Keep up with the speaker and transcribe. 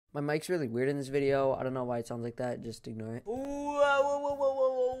My mic's really weird in this video. I don't know why it sounds like that. Just ignore it.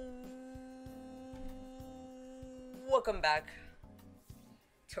 Welcome back.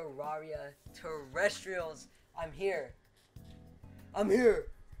 Terraria Terrestrials. I'm here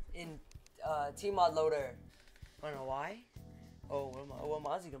in Team Mod Loader. I don't know why. Oh, what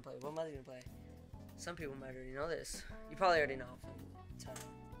mod's he gonna play? What mod's he gonna play? Some people might already know this. You probably already know from the title.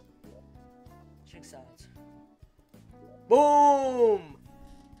 Check this out. Boom!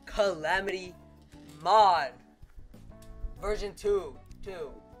 Calamity Mod. Version 2.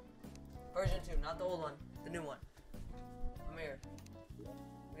 Version 2, not the old one. The new one. I'm here.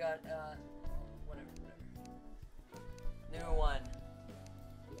 We got, whatever. New one.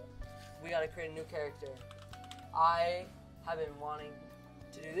 We gotta create a new character. I have been wanting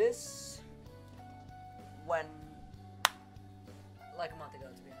to do this when, like a month ago,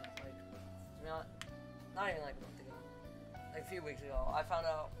 to be honest. Not even like a month ago. Like a few weeks ago, I found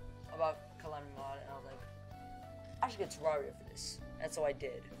out about Calamity Mod, and I was like, I should get Terraria for this. And so I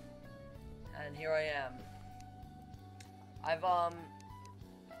did. And here I am. I've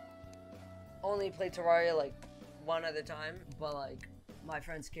only played Terraria like one other time, but like my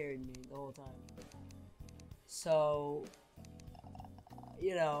friends carried me the whole time. So,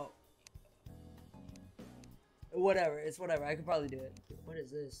 you know, whatever. It's whatever. I could probably do it. What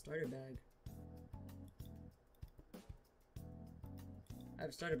is this? Starter bag. I have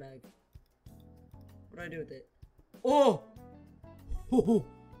a starter bag. What do I do with it? Oh!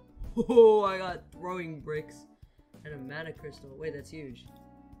 Oh, I got throwing bricks and a mana crystal. Wait, that's huge.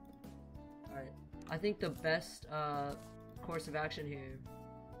 Alright. I think the best course of action here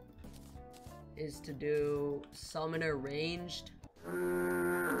is to do summoner ranged. I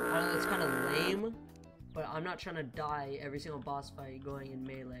know that's kind of lame, but I'm not trying to die every single boss fight going in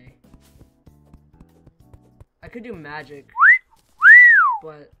melee. I could do magic,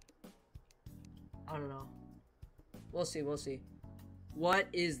 but I don't know. We'll see. What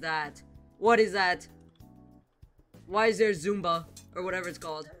is that? What is that? Why is there Zumba or whatever it's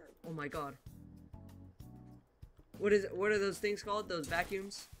called? Oh my god. What are those things called? Those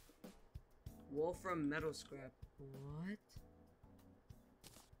vacuums? Wolfram metal scrap. What?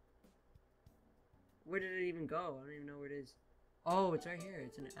 Where did it even go? I don't even know where it is. Oh, it's right here.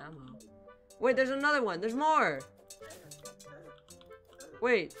 It's an ammo. Wait, there's another one. There's more.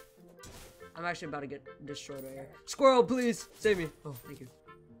 Wait. I'm actually about to get destroyed right here. Squirrel, please save me. Oh, thank you.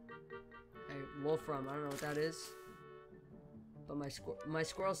 Hey, Wolfram. I don't know what that is. But my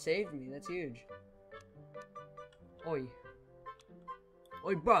squirrel saved me. That's huge. Oi.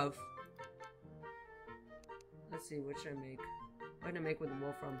 Oi, bruv. Let's see, what should I make? What can I make with the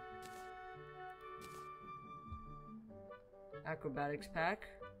Wolfram? Acrobatics pack.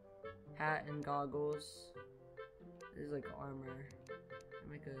 Hat and goggles. This is like armor.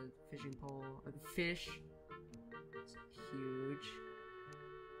 I make a fishing pole. A fish. It's huge.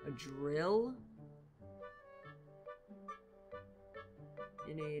 A drill.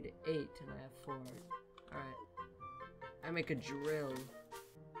 You need 8 and I have 4. Alright. I make a drill.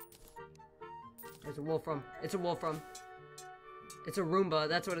 There's a Wolfram. It's a Wolfram. It's a Roomba.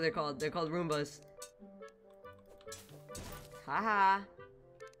 That's what they're called. They're called Roombas. Haha.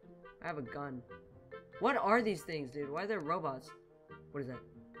 I have a gun. What are these things, dude? Why are there robots? What is that?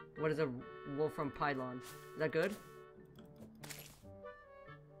 What is a Wolfram pylon? Is that good?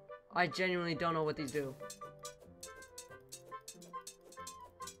 I genuinely don't know what these do.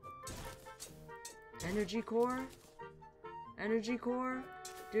 Energy core? Energy core?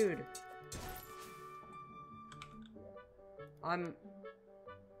 Dude. I'm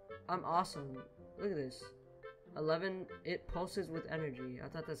awesome. Look at this. 11, it pulses with energy. I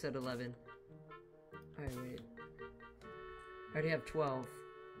thought that said 11. Alright, wait. I already have 12.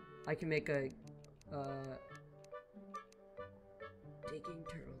 I can make a, digging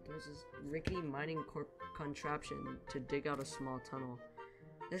turtle. There's this rickety mining contraption to dig out a small tunnel.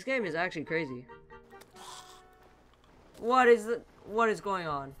 This game is actually crazy. What is going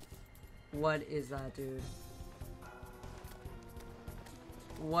on? What is that, dude?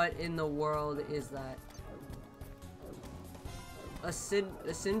 What in the world is that? A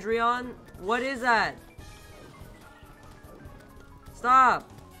Syndrion? What is that? Stop!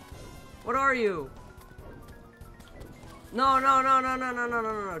 What are you? No.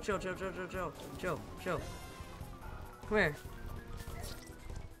 Chill. Come here.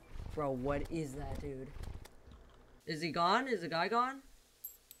 Bro, what is that, dude? Is he gone? Is the guy gone?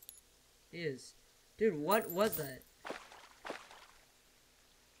 He is. Dude, what was that?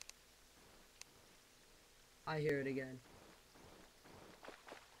 I hear it again.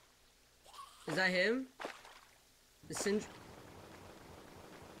 Is that him? The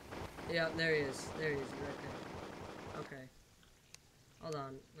Yeah, there he is. There he is, right there. Okay. Hold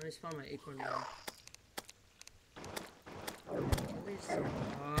on. Let me spawn my acorn now.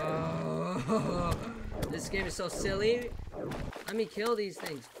 Oh, this game is so silly. Let me kill these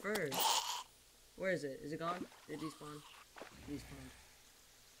things first. Where is it? Is it gone? Did it despawn? It despawned.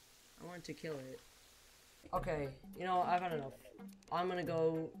 I wanted to kill it. Okay, you know, I've had enough. I'm gonna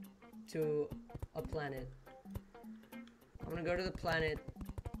go to a planet. I'm gonna go to the planet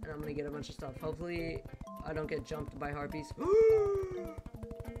and I'm gonna get a bunch of stuff. Hopefully, I don't get jumped by harpies.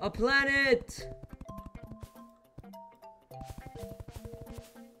 A planet!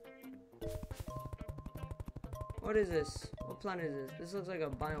 What is this? What planet is this? This looks like a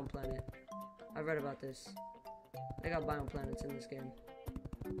biome planet. I read about this. They got biome planets in this game.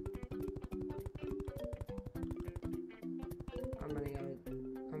 I'm running out.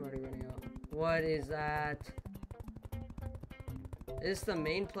 I'm already running out. What is that? Is this the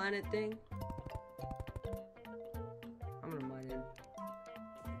main planet thing? I'm gonna mine it.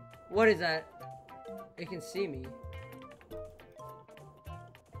 What is that? It can see me.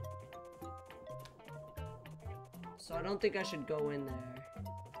 So I don't think I should go in there.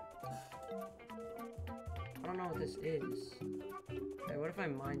 I don't know what this is. Okay, what if I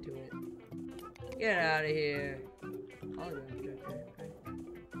mine to it? Get out of here. Hologram projector. Okay.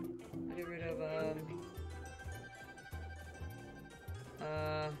 I'll get rid of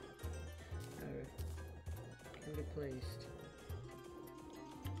can be placed.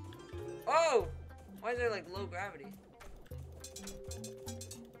 Oh! Why is there like low gravity?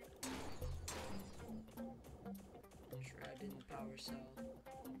 Trapped in the power cell.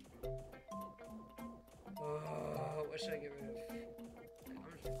 Oh, what should I get rid of? I'm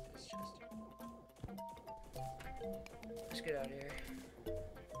gonna take this chest. Let's get out of here.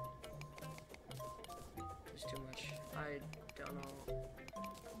 There's too much. I don't know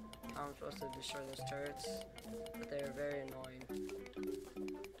how I'm supposed to destroy those turrets, but they are very annoying.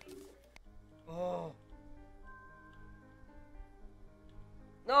 Oh.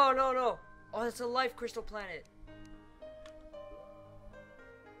 No, no, no. Oh, that's a life crystal planet.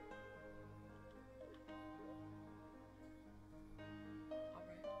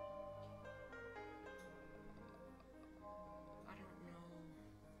 Alright. I don't know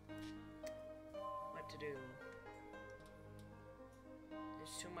what to do.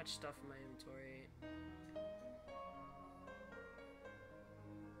 There's too much stuff in my inventory.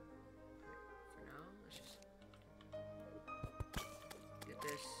 For now, let's just get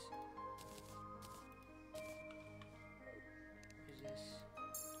this. Use this.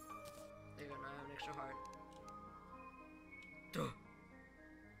 There you go, now I have an extra heart. Duh.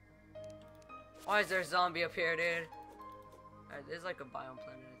 Why is there a zombie up here, dude? Alright, there's like a biome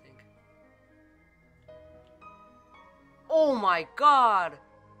planet, I think. Oh my god!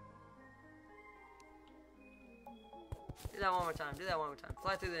 Do that one more time. Do that one more time.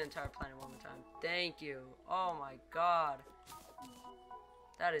 Fly through the entire planet one more time. Thank you. Oh my god.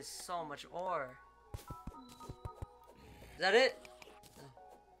 That is so much ore. Is that it?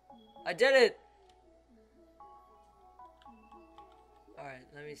 I did it! Alright,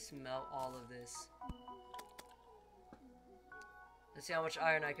 let me smelt all of this. Let's see how much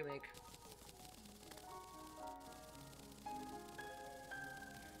iron I can make.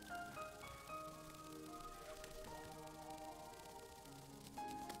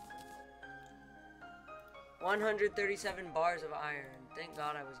 $137 bars of iron. Thank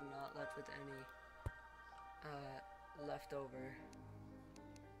God I was not left with any left over.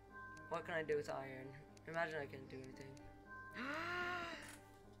 What can I do with iron? Imagine I can't do anything.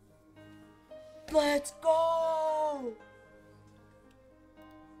 Let's go!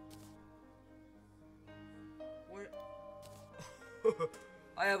 Where?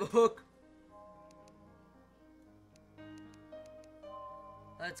 I have a hook.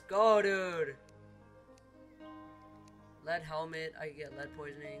 Let's go, dude. Lead helmet. I can get lead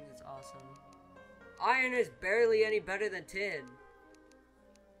poisoning. That's awesome. Iron is barely any better than tin.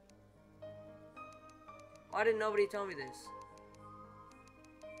 Why didn't nobody tell me this?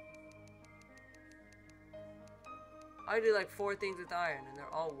 I do like 4 things with iron and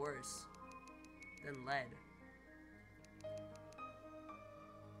they're all worse than lead.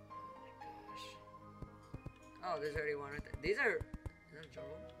 Oh, there's already one right there. These are... Is that a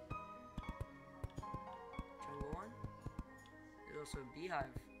jungle? Jungle one? There's also a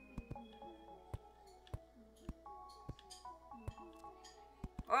beehive.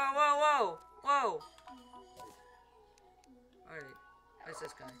 Whoa, whoa, whoa! Whoa! Alright. Where's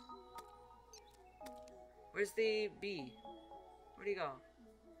this guy? Where's the bee? Where'd he go?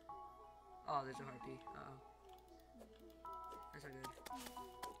 Oh, there's a harpy. Uh-oh. That's not good.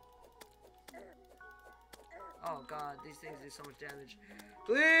 Oh god, these things do so much damage.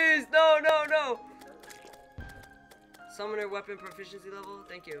 Please! No, no, no! Summoner weapon proficiency level?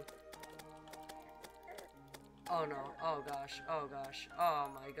 Thank you. Oh no. Oh gosh. Oh gosh. Oh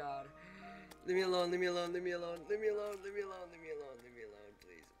my god. Leave me alone, leave me alone, leave me alone, leave me alone, leave me alone, leave me alone, leave me alone,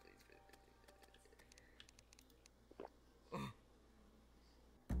 please, please, please.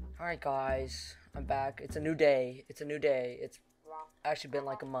 Alright guys, I'm back. It's a new day. It's a new day. It's actually been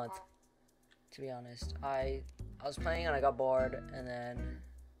like a month, to be honest. I was playing and I got bored, and then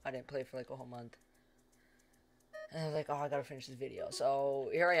I didn't play for like a whole month. And I was like, oh, I gotta finish this video. So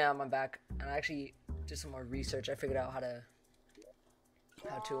here I am, I'm back, and I actually did some more research. I figured out how to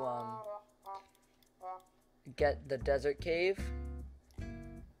get the desert cave.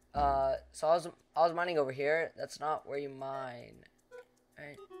 So I was mining over here. That's not where you mine,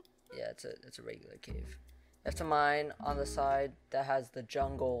 right? Yeah, it's a regular cave. You have to mine on the side that has the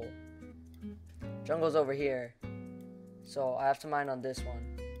jungle. Jungle's over here, so I have to mine on this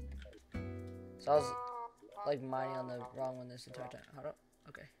one. So I was like mining on the wrong one this entire time.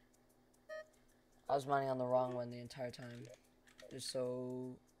 Okay. I was mining on the wrong one the entire time. Just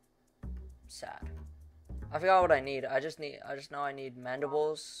so sad. I forgot what I need. I just know I need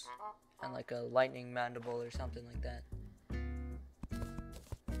mandibles and like a lightning mandible or something like that.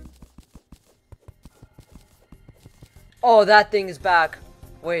 Oh, that thing is back.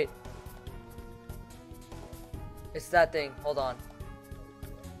 Wait. It's that thing. Hold on.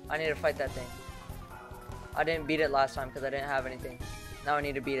 I need to fight that thing. I didn't beat it last time because I didn't have anything. Now I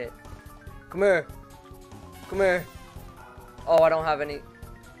need to beat it. Come here. Come here. Oh, I don't have any.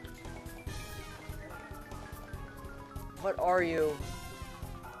 What are you?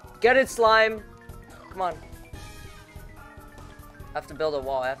 Get it, slime. Come on. I have to build a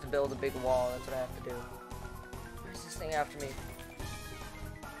wall. I have to build a big wall. That's what I have to do. Where's this thing after me?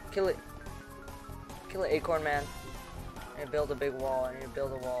 Kill it. Kill it, acorn man. I need to build a big wall. I need to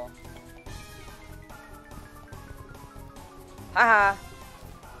build a wall. Haha.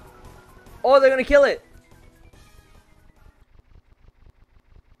 Oh, they're gonna kill it.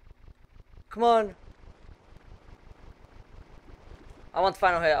 Come on. I want the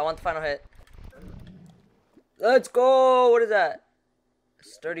final hit. I want the final hit. Let's go. What is that? A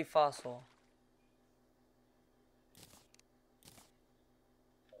sturdy fossil.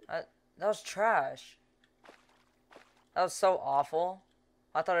 That was trash. That was so awful.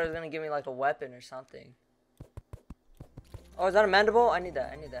 I thought it was gonna give me like a weapon or something. Oh, is that a mandible? I need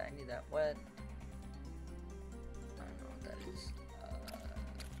that. I need that. I need that. What? I don't know what that is.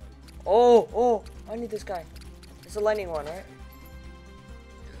 Oh! I need this guy. It's a lightning one, right?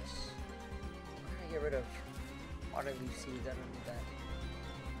 Yes. I'm gonna get rid of water leaf seeds. I don't need that.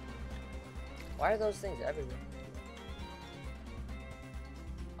 Why are those things everywhere?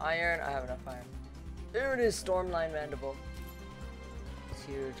 Iron. I have enough iron. There it is. Stormline mandible. It's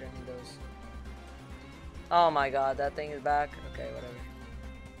huge. I need those. Oh my god, that thing is back. Okay, whatever.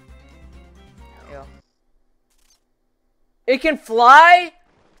 Yeah. It can fly?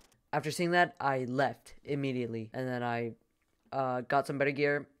 After seeing that, I left immediately. And then I got some better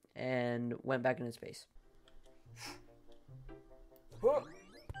gear and went back into space.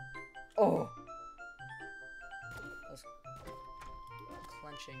 Oh. That's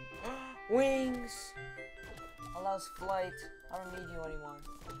clenching. Wings! Allows flight. I don't need you anymore.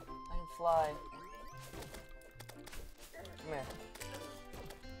 I can fly. Come here.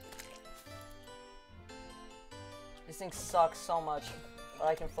 This thing sucks so much, but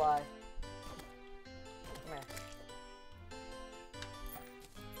I can fly. Come here.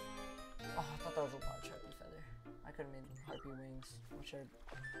 Oh, I thought that was a large harpy feather. I could have made harpy wings, which are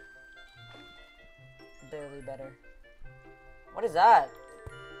barely better. What is that?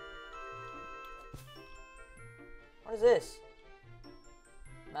 What is this?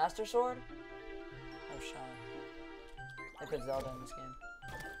 Master Sword? Oh, shine. I put Zelda in this game.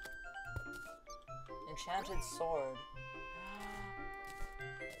 Enchanted Sword.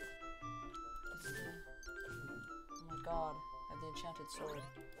 Oh my god. I have the Enchanted Sword.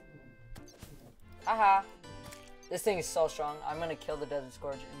 Haha. This thing is so strong. I'm gonna kill the Desert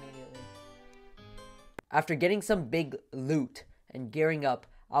Scourge immediately. After getting some big loot and gearing up,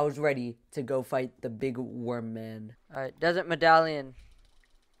 I was ready to go fight the big worm man. Alright, Desert Medallion.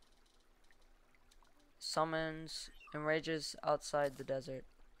 Summons, enrages outside the desert.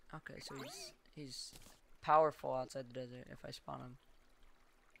 Okay, so he's powerful outside the desert if I spawn him.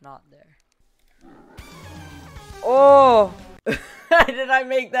 Not there. Oh! Why did I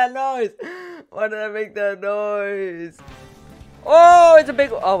make that noise? Why did I make that noise? Oh, it's a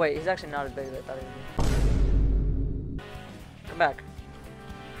big... Oh, wait, he's actually not as big as I thought he would be. Come back.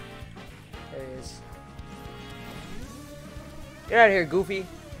 There he is. Get out of here, Goofy.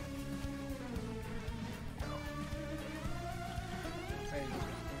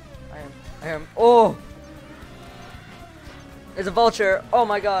 I am. Oh! There's a vulture. Oh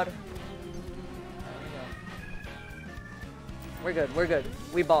my god. We're good. We're good.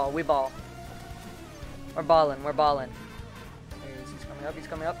 We ball. We ball. We're balling. We're balling. There he is. He's coming up. He's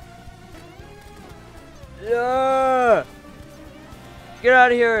coming up. Yeah! Get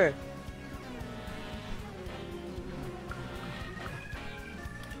out of here.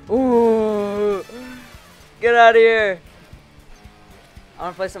 Ooh! Get out of here. I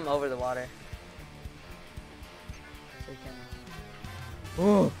want to place him over the water. So he can...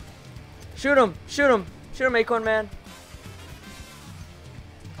 Ooh! Shoot him! Shoot him! Shoot him, Acorn Man!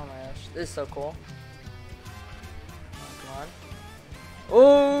 Oh my gosh, this is so cool. Oh, come on.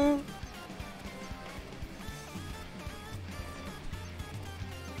 Ooh!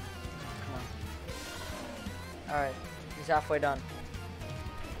 Come on. Alright, he's halfway done.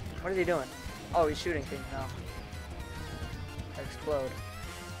 What is he doing? Oh, he's shooting things now. Explode.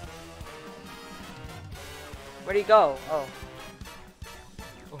 Where'd he go? Oh.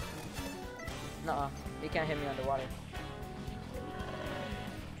 Nuh-uh. He can't hit me underwater.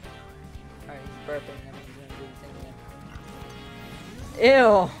 Alright, he's burping. That means he's gonna do the thing again.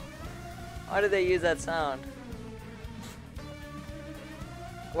 Ew! Why did they use that sound?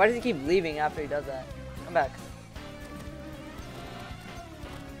 Why does he keep leaving after he does that? Come back.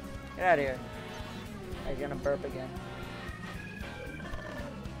 Get out of here. He's gonna burp again.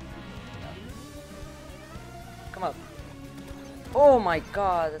 Come up. Oh my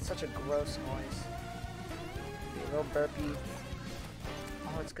god, that's such a gross noise. Be a real burpy.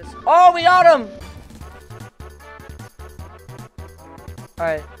 Oh, it's good. Oh, we got him!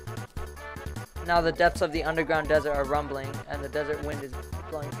 Alright. Now the depths of the underground desert are rumbling, and the desert wind is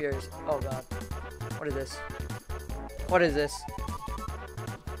blowing furious. Oh god. What is this? What is this?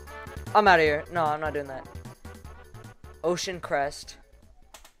 I'm out of here. No, I'm not doing that. Ocean crest.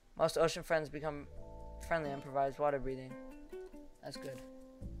 Most ocean friends become friendly and provides water breathing. That's good.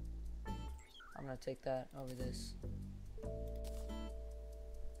 I'm gonna take that over this.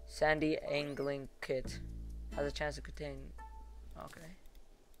 Sandy angling kit. Has a chance to contain... Okay.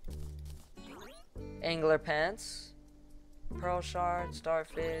 Angler pants. Pearl shard,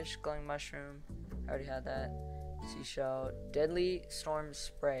 starfish, glowing mushroom. I already had that. Seashell. Deadly storm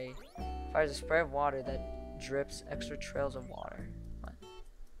spray. Fires a spray of water that drips extra trails of water. What?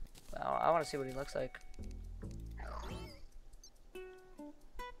 Well, I want to see what he looks like.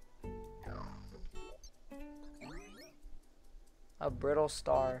 A brittle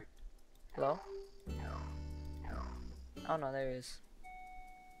star. Hello? Oh no, there he is.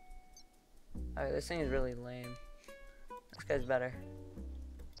 Alright, this thing is really lame. This guy's better.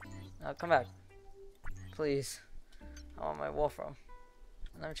 No, come back. Please. I want my wolfram.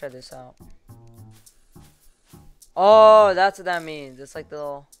 Let me try this out. Oh, that's what that means. It's like the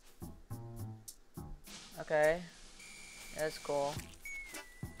little... Okay. Yeah, that's cool.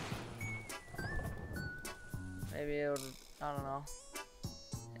 Maybe it would... I don't know.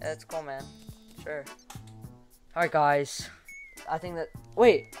 Yeah, that's cool, man. Sure. Alright, guys. I think that...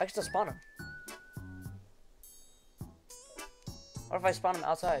 Wait, I can still spawn him. What if I spawn him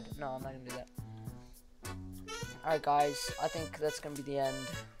outside? No, I'm not gonna do that. Alright, guys. I think that's gonna be the end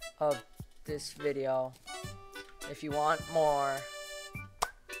of this video. If you want more,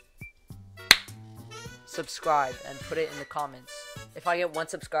 subscribe and put it in the comments. If I get 1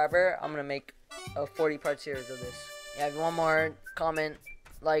 subscriber, I'm gonna make a 40-part series of this. Yeah, if you want more, comment,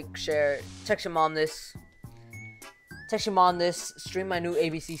 like, share, text your mom this. Text your mom this. Stream my new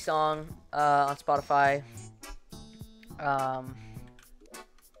ABC song on Spotify.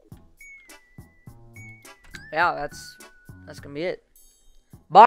 Yeah, that's gonna be it.